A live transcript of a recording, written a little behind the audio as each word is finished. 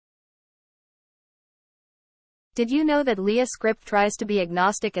Did you know that LiaScript tries to be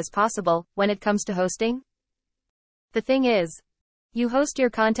agnostic as possible when it comes to hosting? The thing is, you host your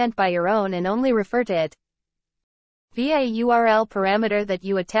content by your own and only refer to it via a URL parameter that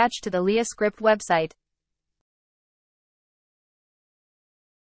you attach to the LiaScript website.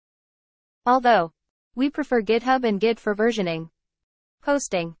 Although we prefer GitHub and Git for versioning,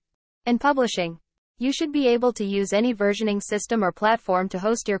 hosting, and publishing, you should be able to use any versioning system or platform to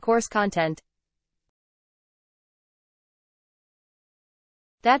host your course content.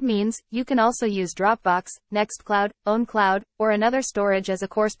 That means, you can also use Dropbox, Nextcloud, OwnCloud, or another storage as a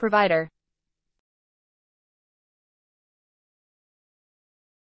course provider.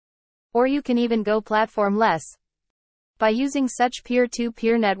 Or you can even go platform-less by using such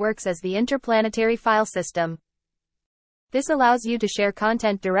peer-to-peer networks as the Interplanetary File System. This allows you to share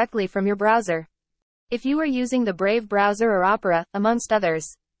content directly from your browser, if you are using the Brave browser or Opera, amongst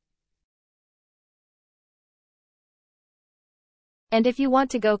others. And if you want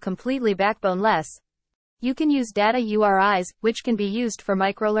to go completely backbone-less, you can use data-URIs, which can be used for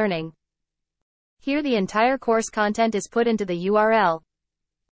microlearning. Here the entire course content is put into the URL.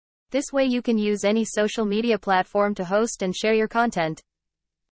 This way you can use any social media platform to host and share your content.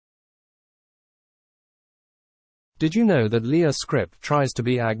 Did you know that LiaScript tries to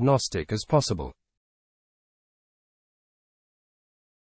be agnostic as possible?